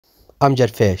I'm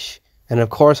Jedd Fisch, and of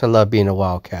course I love being a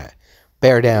Wildcat.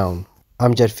 Bear down.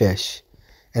 I'm Jedd Fisch,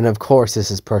 and of course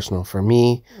this is personal for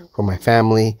me, for my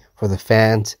family, for the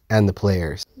fans, and the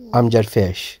players. I'm Jedd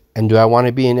Fisch, and do I want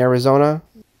to be in Arizona?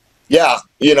 Yeah,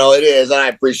 it is, and I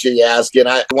appreciate you asking.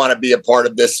 I want to be a part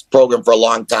of this program for a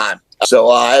long time. So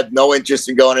I have no interest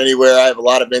in going anywhere. I have a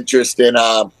lot of interest in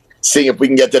seeing if we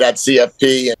can get to that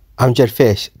CFP. I'm Jedd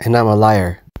Fisch, and I'm a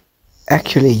liar.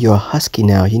 Actually, you're a husky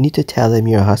now. You need to tell them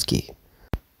you're a husky.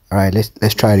 Alright,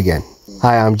 let's try it again.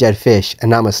 Hi, I'm Jedd Fisch,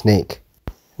 and I'm a snake.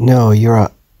 No, you're a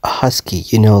husky,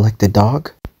 like the dog?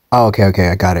 Oh, okay,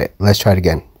 I got it. Let's try it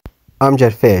again. I'm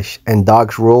Jedd Fisch, and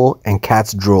dogs rule and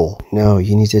cats drool. No,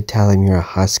 you need to tell him you're a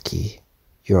husky.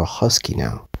 You're a husky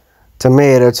now.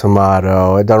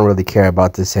 Tomato. I don't really care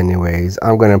about this anyways.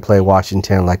 I'm gonna play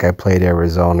Washington like I played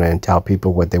Arizona and tell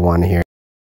people what they want to hear.